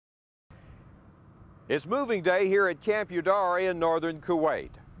It's moving day here at Camp Udari in northern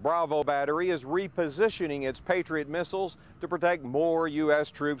Kuwait. Bravo Battery is repositioning its Patriot missiles to protect more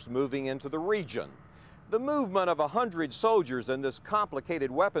U.S. troops moving into the region. The movement of 100 soldiers in this complicated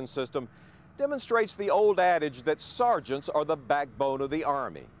weapon system demonstrates the old adage that sergeants are the backbone of the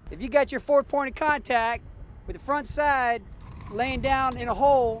Army. If you got your 4-point of contact with the front side laying down in a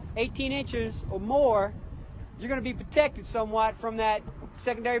hole 18 inches or more, you're going to be protected somewhat from that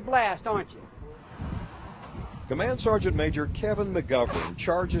secondary blast, aren't you? Command Sergeant Major Kevin McGovern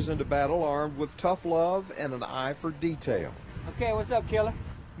charges into battle armed with tough love and an eye for detail. Okay, what's up, killer?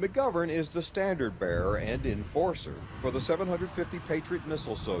 McGovern is the standard bearer and enforcer for the 750 Patriot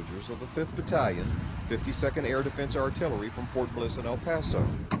missile soldiers of the 5th Battalion, 52nd Air Defense Artillery from Fort Bliss in El Paso.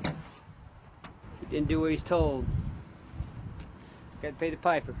 He didn't do what he's told. Got to pay the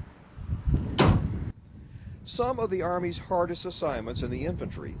piper. Some of the Army's hardest assignments in the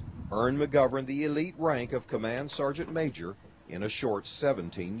infantry earned McGovern the elite rank of Command Sergeant Major in a short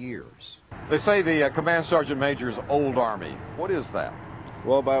 17 years. They say the Command Sergeant Major is old Army. What is that?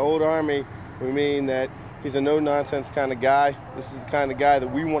 Well, by old Army, we mean that he's a no-nonsense kind of guy. This is the kind of guy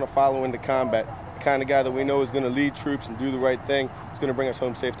that we want to follow into combat, the kind of guy that we know is going to lead troops and do the right thing. It's going to bring us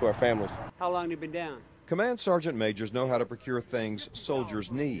home safe to our families. How long have you been down? Command Sergeant Majors know how to procure things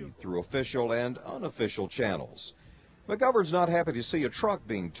soldiers need through official and unofficial channels. McGovern's not happy to see a truck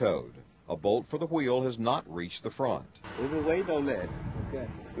being towed. A bolt for the wheel has not reached the front. We've been waiting on that. Okay.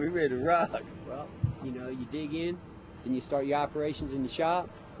 We're ready to rock. Well, you know, you dig in, then you start your operations in the shop.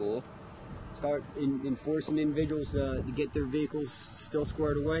 Cool. Start enforcing individuals to get their vehicles still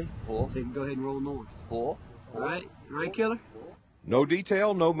squared away. Cool. So you can go ahead and roll north. Cool. All right? All right, killer? No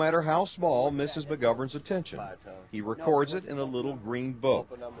detail, no matter how small, misses McGovern's attention. He records it in a little green book.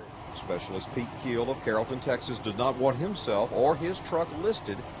 Specialist Pete Keel of Carrollton, Texas, does not want himself or his truck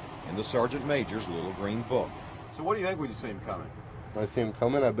listed in the Sergeant Major's little green book. So what do you think when you see him coming? When I see him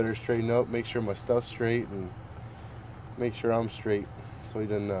coming, I better straighten up, make sure my stuff's straight, and make sure I'm straight so he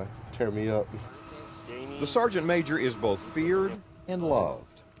doesn't tear me up. The Sergeant Major is both feared and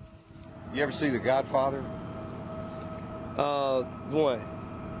loved. You ever see The Godfather? One.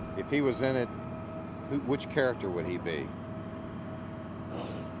 If he was in it, which character would he be?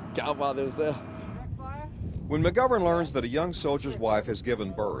 Godfather himself. When McGovern learns that a young soldier's wife has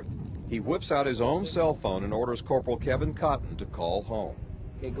given birth, he whips out his own cell phone and orders Corporal Kevin Cotton to call home.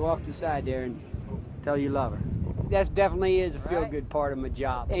 Okay, go off to the side there and tell you love her. That definitely is a feel-good part of my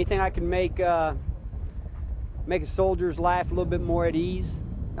job. Anything I can make a soldier's life a little bit more at ease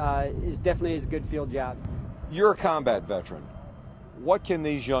is definitely a good field job. You're a combat veteran. What can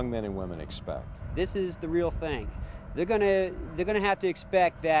these young men and women expect? This is the real thing. They're gonna have to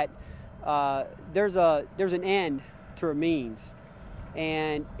expect that there's an end to a means,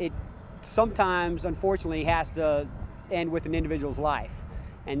 and it sometimes, unfortunately, has to end with an individual's life.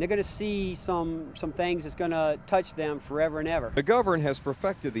 And they're going to see some things that's going to touch them forever and ever. McGovern has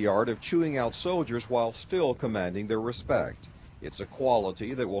perfected the art of chewing out soldiers while still commanding their respect. It's a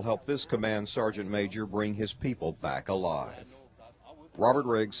quality that will help this Command Sergeant Major bring his people back alive. Robert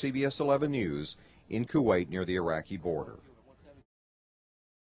Riggs, CBS 11 News, in Kuwait near the Iraqi border.